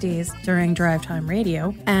on Tuesdays during Drive Time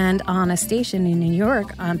Radio and on a station in New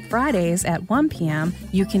York on Fridays at 1 p.m.,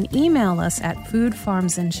 you can email us at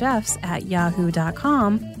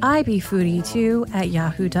foodfarmsandchefs@yahoo.com,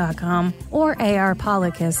 ibfoodie2@yahoo.com, or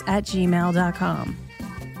arpolicus@gmail.com.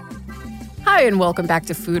 Hi, and welcome back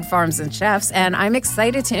to Food Farms and Chefs, and I'm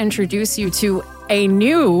excited to introduce you to a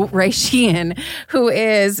new Ray Sheehan, who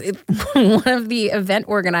is one of the event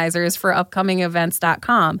organizers for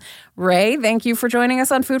UpComingEvents.com. Ray, thank you for joining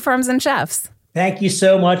us on Food Farms and Chefs. Thank you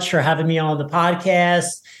so much for having me on the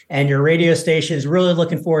podcast, and your radio station is really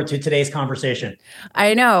looking forward to today's conversation.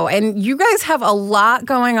 I know, and you guys have a lot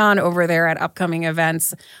going on over there at Upcoming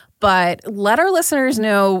Events. But let our listeners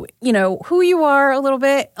know, who you are a little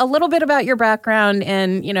bit about your background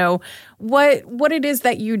and, what it is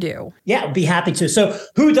that you do. Yeah, I'd be happy to. So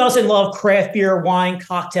who doesn't love craft beer, wine,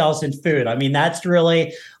 cocktails, and food? I mean, that's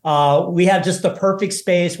really, we have just the perfect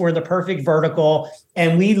space. We're the perfect vertical,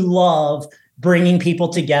 and we love bringing people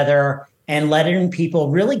together and letting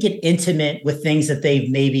people really get intimate with things that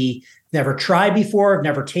they've maybe never tried before,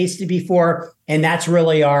 never tasted before. And that's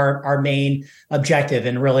really our main objective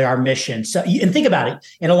and really our mission. So, and think about it.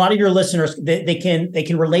 And a lot of your listeners, they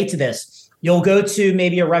can relate to this. You'll go to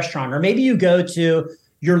maybe a restaurant, or maybe you go to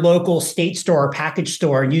your local state store or package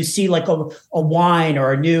store and you see like a wine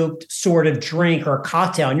or a new sort of drink or a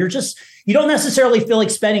cocktail, and you don't necessarily feel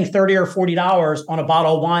like spending $30 or $40 on a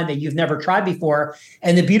bottle of wine that you've never tried before.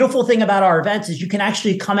 And the beautiful thing about our events is you can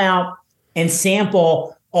actually come out and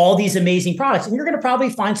sample all these amazing products. And you're going to probably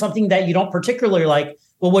find something that you don't particularly like.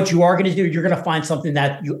 Well, what you are going to do, you're going to find something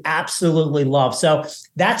that you absolutely love. So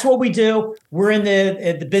that's what we do. We're in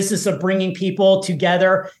the business of bringing people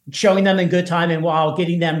together, showing them a good time, and while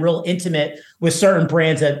getting them real intimate with certain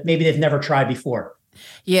brands that maybe they've never tried before.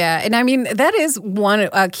 Yeah. And I mean, that is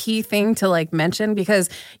a key thing to like mention, because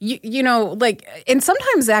you know, like, and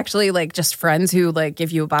sometimes actually like just friends who like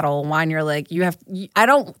give you a bottle of wine, you're like, I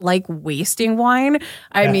don't like wasting wine.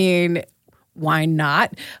 I mean, why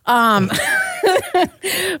not? But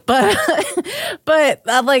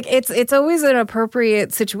like it's always an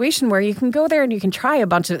appropriate situation where you can go there and you can try a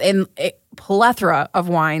bunch of plethora of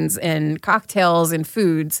wines and cocktails and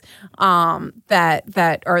foods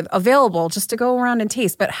that are available just to go around and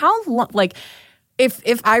taste. But how long, like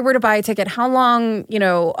if I were to buy a ticket, how long, you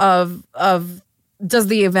know, of does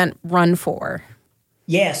the event run for?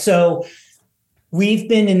 Yeah, so we've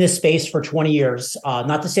been in this space for 20 years.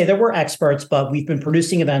 Not to say that we're experts, but we've been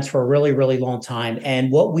producing events for a really, really long time.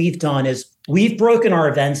 And what we've done is we've broken our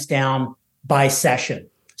events down by session.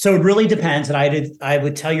 So it really depends. And I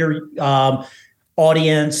would tell your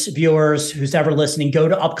audience, viewers, who's ever listening, go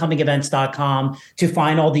to upcomingevents.com to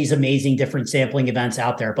find all these amazing different sampling events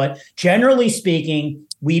out there. But generally speaking,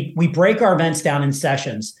 we break our events down in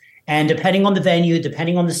sessions. And depending on the venue,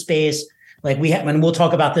 depending on the space, like we have, and we'll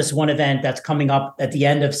talk about this one event that's coming up at the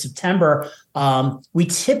end of September. We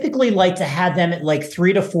typically like to have them at like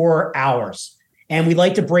 3 to 4 hours, and we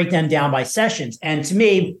like to break them down by sessions. And to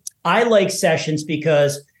me, I like sessions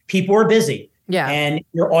because people are busy. Yeah. And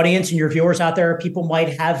your audience and your viewers out there, people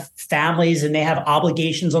might have families and they have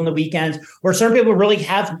obligations on the weekends, or some people really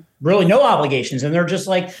have no obligations and they're just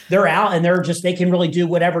like, they're out and they can really do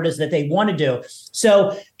whatever it is that they want to do.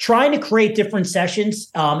 So trying to create different sessions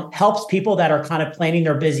helps people that are kind of planning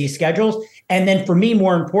their busy schedules. And then for me,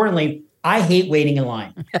 more importantly, I hate waiting in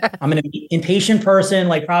line. I'm an impatient person,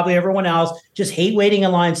 like probably everyone else, just hate waiting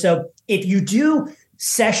in line. So if you do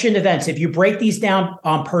session events, if you break these down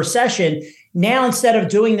per session, now, instead of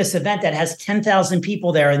doing this event that has 10,000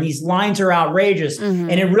 people there and these lines are outrageous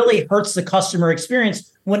and it really hurts the customer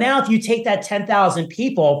experience. Well, now if you take that 10,000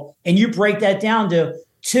 people and you break that down to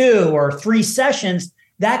 2 or 3 sessions,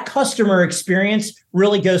 that customer experience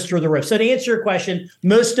really goes through the roof. So to answer your question,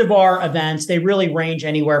 most of our events, they really range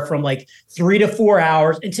anywhere from like 3 to 4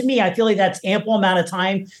 hours. And to me, I feel like that's ample amount of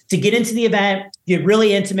time to get into the event, get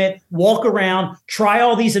really intimate, walk around, try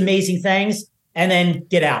all these amazing things, and then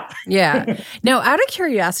get out. Yeah. Now, out of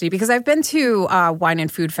curiosity, because I've been to wine and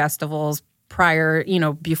food festivals prior,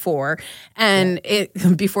 before, and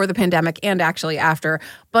before the pandemic and actually after.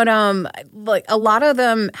 But like a lot of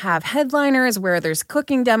them have headliners where there's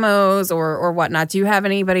cooking demos or whatnot. Do you have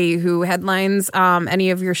anybody who headlines any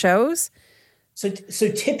of your shows? So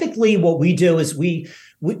typically what we do is and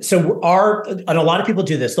a lot of people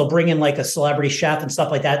do this, they'll bring in like a celebrity chef and stuff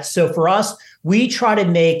like that. So for us, we try to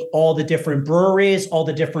make all the different breweries, all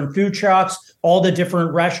the different food trucks, all the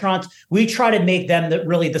different restaurants, we try to make them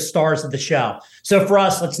really the stars of the show. So for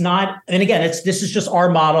us, let's not, and again, this is just our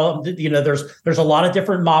model. There's a lot of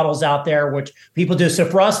different models out there, which people do. So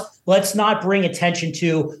for us, let's not bring attention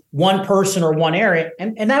to one person or one area.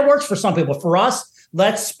 And that works for some people. For us,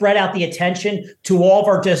 let's spread out the attention to all of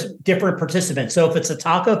our different participants. So if it's a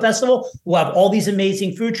taco festival, we'll have all these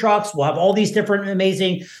amazing food trucks. We'll have all these different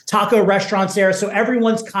amazing taco restaurants there. So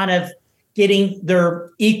everyone's kind of getting their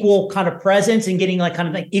equal kind of presence and getting like kind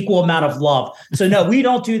of like equal amount of love. So no, we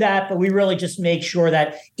don't do that, but we really just make sure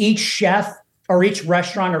that each chef or each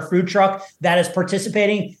restaurant or food truck that is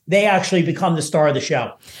participating, they actually become the star of the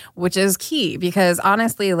show. Which is key, because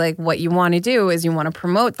honestly, like what you want to do is you want to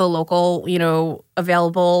promote the local,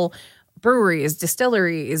 available breweries,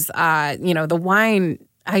 distilleries, the wine,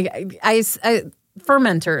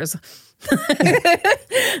 fermenters.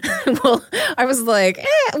 Well, I was like,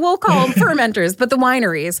 we'll call them fermenters, but the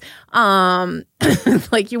wineries,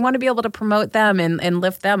 like you want to be able to promote them and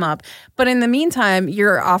lift them up. But in the meantime,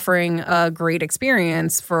 you're offering a great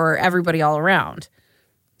experience for everybody all around.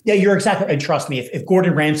 Yeah, you're exactly. And trust me, if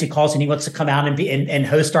Gordon Ramsay calls and he wants to come out and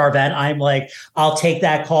host our event, I'm like, I'll take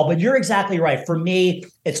that call. But you're exactly right. For me,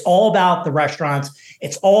 It's all about the restaurants.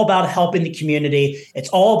 It's all about helping the community. It's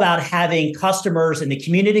all about having customers in the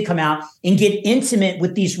community come out and get intimate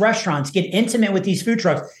with these restaurants, get intimate with these food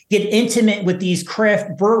trucks, get intimate with these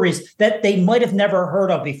craft breweries that they might have never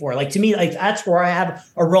heard of before. Like, to me, like, that's where I have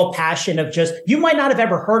a real passion of just, you might not have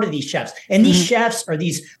ever heard of these chefs. And these chefs are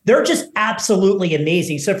they're just absolutely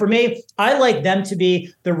amazing. So for me, I like them to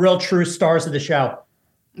be the real true stars of the show.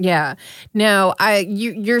 Yeah. Now,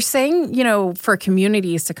 you're saying, for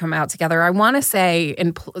communities to come out together. I want to say,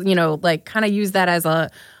 and like kind of use that as a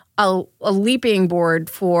leaping board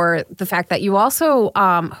for the fact that you also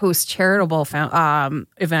host charitable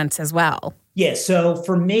events as well. Yeah. So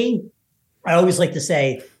for me, I always like to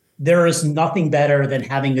say there is nothing better than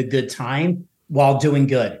having a good time while doing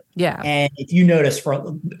good. Yeah. And if you notice,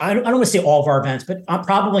 I don't want to say all of our events, but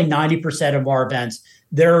probably 90% of our events,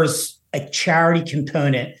 there's a charity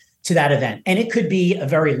component to that event. And it could be a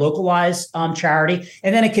very localized charity.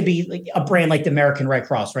 And then it could be like a brand like the American Red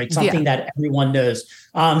Cross, right? Something that everyone knows.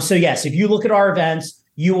 So yes, if you look at our events,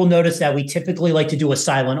 you will notice that we typically like to do a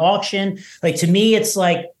silent auction. Like, to me, it's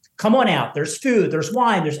like, come on out. There's food, there's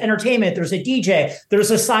wine, there's entertainment, there's a DJ,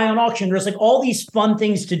 there's a silent auction. There's like all these fun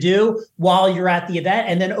things to do while you're at the event.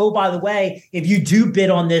 And then, oh, by the way, if you do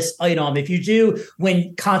bid on this item, if you do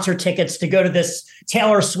win concert tickets to go to this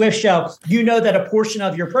Taylor Swift show, you know that a portion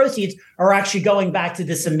of your proceeds are actually going back to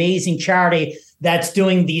this amazing charity that's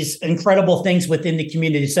doing these incredible things within the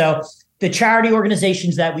community. So the charity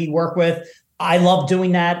organizations that we work with, I love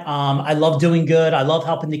doing that. I love doing good. I love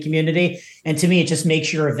helping the community. And to me, it just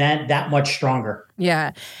makes your event that much stronger.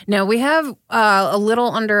 Yeah. Now we have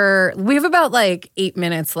we have about like 8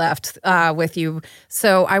 minutes left with you.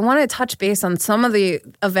 So I want to touch base on some of the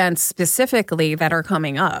events specifically that are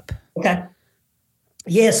coming up. Okay.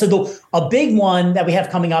 Yeah. So a big one that we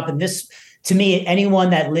have coming up, and this, to me,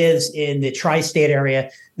 anyone that lives in the tri-state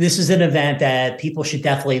area, this is an event that people should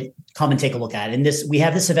definitely come and take a look at. And we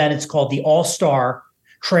have this event. It's called the All-Star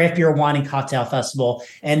Craft Beer, Wine, and Cocktail Festival.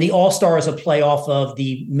 And the All-Star is a play off of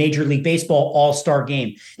the Major League Baseball All-Star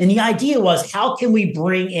Game. And the idea was, how can we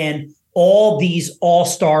bring in all these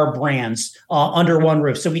all-star brands under one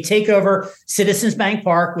roof? So we take over Citizens Bank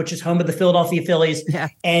Park, which is home of the Philadelphia Phillies. Yeah.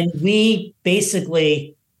 And we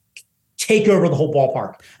basically take over the whole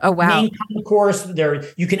ballpark. Oh, wow. Main concourse there,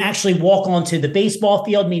 you can actually walk onto the baseball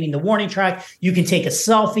field, meaning the warning track. You can take a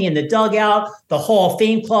selfie in the dugout, the Hall of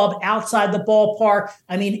Fame Club outside the ballpark.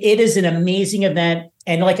 I mean, it is an amazing event.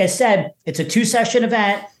 And like I said, it's a 2-session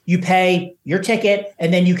event. You pay your ticket,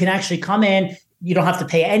 and then you can actually come in. You don't have to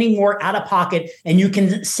pay any more out of pocket, and you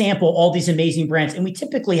can sample all these amazing brands. And we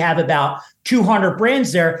typically have about 200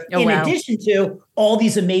 brands there, in addition to all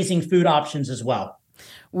these amazing food options as well.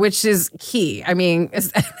 Which is key. I mean,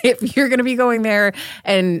 if you're going to be going there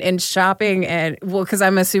and shopping, because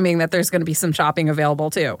I'm assuming that there's going to be some shopping available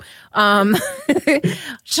too.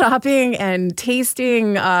 Shopping and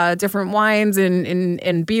tasting different wines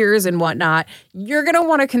and beers and whatnot, you're going to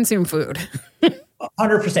want to consume food.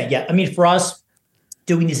 100%. Yeah. I mean, for us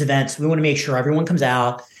doing these events, we want to make sure everyone comes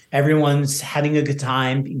out, everyone's having a good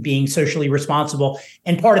time, being socially responsible.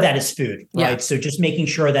 And part of that is food, right? Yeah. So just making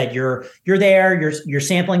sure that you're there, you're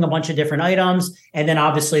sampling a bunch of different items. And then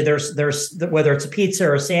obviously there's whether it's a pizza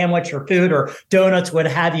or a sandwich or food or donuts, what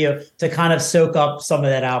have you, to kind of soak up some of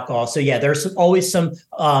that alcohol. So yeah, there's always some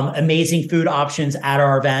amazing food options at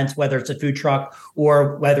our events, whether it's a food truck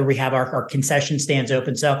or whether we have our concession stands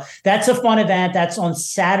open. So that's a fun event. That's on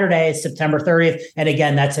Saturday, September 30th. And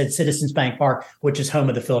again, that's at Citizens Bank Park, which is home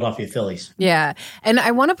of the Philadelphia Phillies. Yeah. And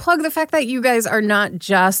I want to plug the fact that you guys are not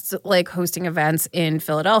just like hosting events in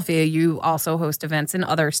Philadelphia. You also host events in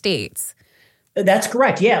other states. That's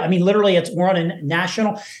correct. Yeah. I mean, literally, we're on a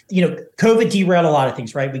national, COVID derailed a lot of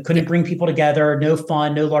things, right? We couldn't bring people together, no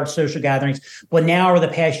fun, no large social gatherings. But now over the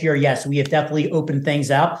past year, yes, we have definitely opened things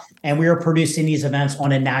up, and we are producing these events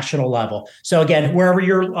on a national level. So again, wherever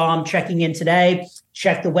you're checking in today,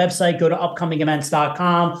 check the website, go to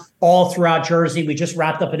upcomingevents.com, all throughout Jersey. We just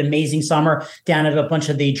wrapped up an amazing summer down at a bunch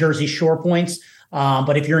of the Jersey shore points.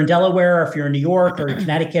 But if you're in Delaware, if you're in New York or in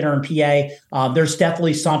Connecticut or in PA, there's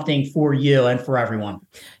definitely something for you and for everyone.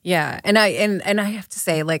 Yeah. And I have to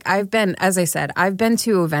say, like, I've been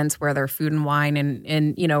to events where there's food and wine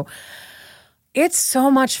and it's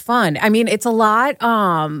so much fun. I mean, it's a lot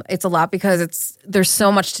because there's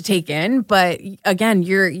so much to take in, but again,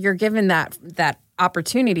 you're given that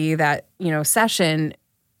opportunity, that, session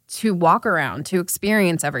to walk around, to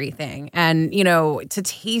experience everything, and, you know, to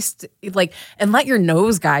taste, like, and let your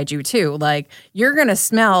nose guide you too. Like, you're going to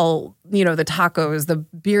smell, you know, the tacos, the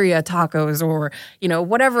birria tacos, or, you know,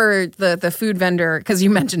 whatever the food vendor, because you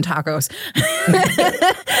mentioned tacos,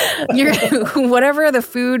 whatever the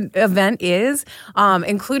food event is,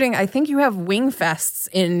 including, I think you have wing fests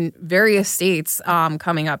in various states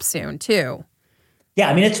coming up soon too. Yeah,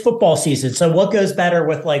 I mean, it's football season. So what goes better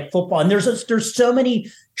with like football? And there's so many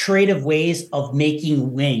creative ways of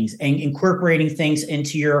making wings and incorporating things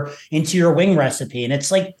into your wing recipe. And it's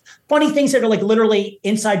like funny things that are like literally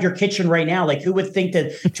inside your kitchen right now. Like, who would think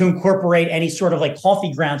that to incorporate any sort of like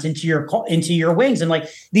coffee grounds into your wings? And like,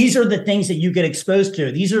 these are the things that you get exposed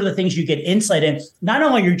to. These are the things you get insight in. Not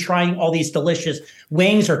only are you trying all these delicious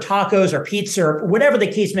wings or tacos or pizza or whatever the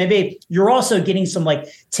case may be, you're also getting some like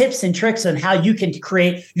tips and tricks on how you can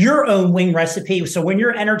create your own wing recipe. So when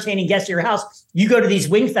you're entertaining guests at your house, you go to these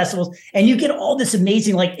wing festivals and you get all this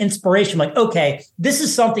amazing like inspiration. Like, okay, this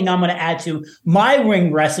is something I'm going to add to my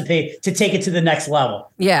wing recipe to take it to the next level.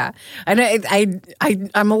 Yeah. And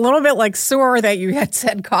I'm a little bit like sore that you had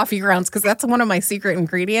said coffee grounds, because that's one of my secret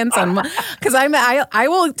ingredients. Because I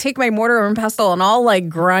will take my mortar and pestle and I'll like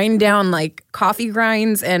grind down like coffee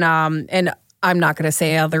grinds and I'm not going to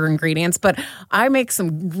say other ingredients, but I make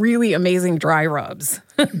some really amazing dry rubs.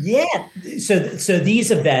 Yeah. So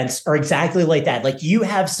these events are exactly like that. Like, you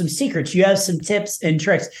have some secrets, you have some tips and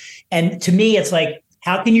tricks. And to me, it's like,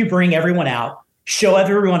 how can you bring everyone out, show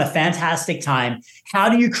everyone a fantastic time? How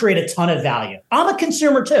do you create a ton of value? I'm a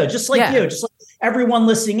consumer too, just like you, just like everyone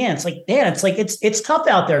listening in. It's like, man, it's tough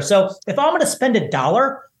out there. So if I'm going to spend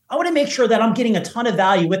 $1, I want to make sure that I'm getting a ton of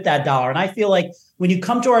value with that dollar. And I feel like when you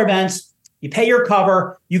come to our events, you pay your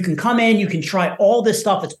cover, you can come in, you can try all this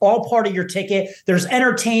stuff. It's all part of your ticket. There's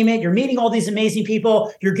entertainment. You're meeting all these amazing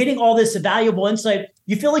people. You're getting all this valuable insight.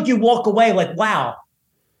 You feel like you walk away like, wow,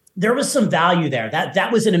 there was some value there.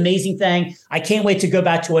 That was an amazing thing. I can't wait to go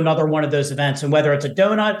back to another one of those events. And whether it's a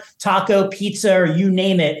donut, taco, pizza, or you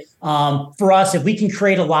name it, for us, if we can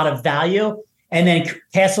create a lot of value and then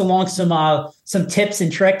pass along some tips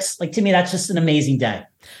and tricks, like, to me, that's just an amazing day.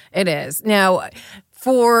 It is. Now,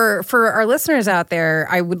 For our listeners out there,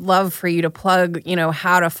 I would love for you to plug, you know,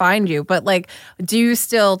 how to find you. But like, do you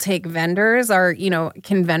still take vendors, or, you know,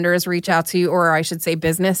 can vendors reach out to you, or I should say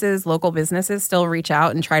businesses, local businesses still reach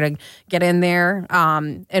out and try to get in there,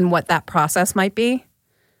 and what that process might be?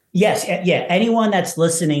 Yes. Yeah. Anyone that's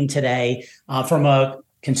listening today, from a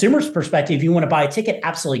consumer's perspective, if you want to buy a ticket,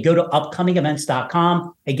 absolutely go to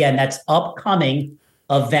upcomingevents.com. Again, that's upcoming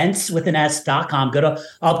events with an S.com. Go to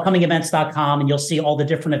upcomingevents.com and you'll see all the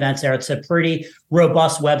different events there. It's a pretty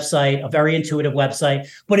robust website, a very intuitive website.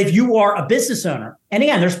 But if you are a business owner, and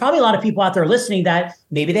again, there's probably a lot of people out there listening that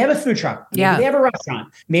maybe they have a food truck, maybe they have a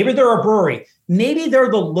restaurant, maybe they're a brewery, maybe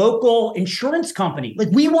they're the local insurance company. Like,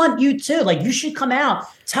 we want you too. Like, you should come out,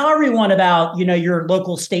 tell everyone about, you know, your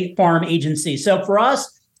local State Farm agency. So for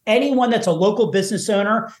us, anyone that's a local business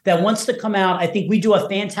owner that wants to come out, I think we do a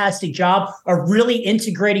fantastic job of really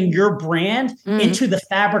integrating your brand into the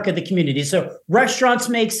fabric of the community. So restaurants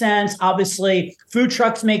make sense. Obviously, food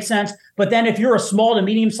trucks make sense. But then if you're a small to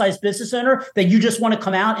medium-sized business owner that you just want to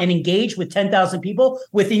come out and engage with 10,000 people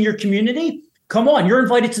within your community, come on, you're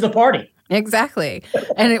invited to the party. Exactly.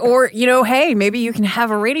 And, or, you know, hey, maybe you can have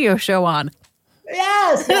a radio show on.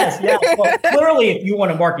 Yes. Well, clearly, if you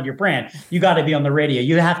want to market your brand, you got to be on the radio.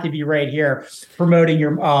 You have to be right here promoting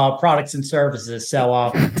your products and services.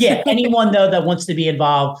 So, anyone, though, that wants to be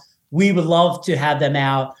involved, we would love to have them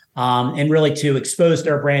out and really to expose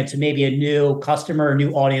their brand to maybe a new customer, a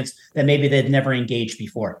new audience that maybe they've never engaged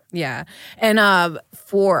before. Yeah. And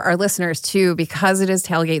for our listeners, too, because it is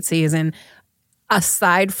tailgate season,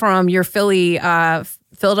 aside from your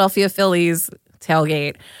Philadelphia Phillies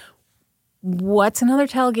tailgate, what's another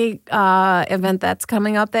tailgate event that's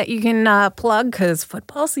coming up that you can plug? Because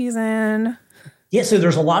football season. Yeah, so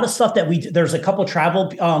there's a lot of stuff that there's a couple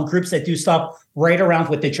travel groups that do stuff right around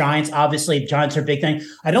with the Giants. Obviously, Giants are a big thing.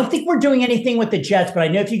 I don't think we're doing anything with the Jets, but I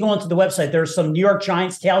know if you go onto the website, there's some New York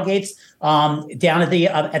Giants tailgates down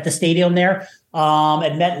at the stadium there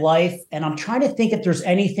at MetLife. And I'm trying to think if there's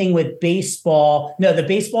anything with baseball. No, the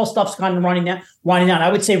baseball stuff's kind of winding down.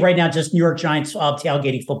 I would say right now just New York Giants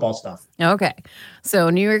tailgating football stuff. Okay. So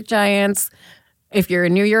New York Giants, if you're a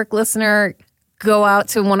New York listener, go out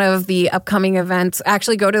to one of the upcoming events.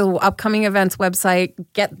 Actually, go to the upcoming events website,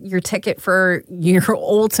 get your ticket for your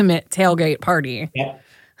ultimate tailgate party. Yep.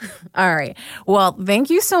 All right. Well, thank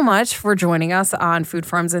you so much for joining us on Food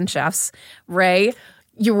Farms and Chefs. Ray,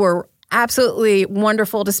 you were absolutely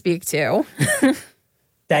wonderful to speak to.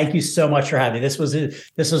 Thank you so much for having me. This was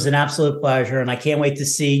an absolute pleasure, and I can't wait to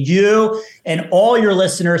see you and all your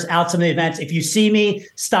listeners out to the events. If you see me,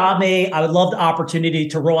 stop me. I would love the opportunity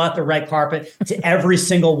to roll out the red carpet to every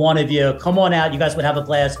single one of you. Come on out. You guys would have a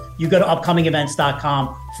blast. You go to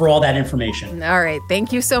upcomingevents.com for all that information. All right.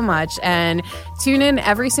 Thank you so much. And tune in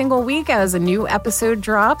every single week as a new episode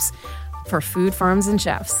drops for Food Farms and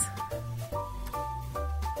Chefs.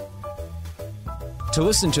 To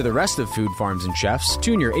listen to the rest of Food Farms and Chefs,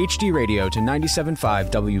 tune your HD radio to 97.5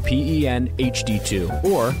 WPEN HD2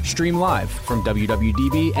 or stream live from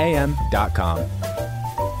WWDBAM.com.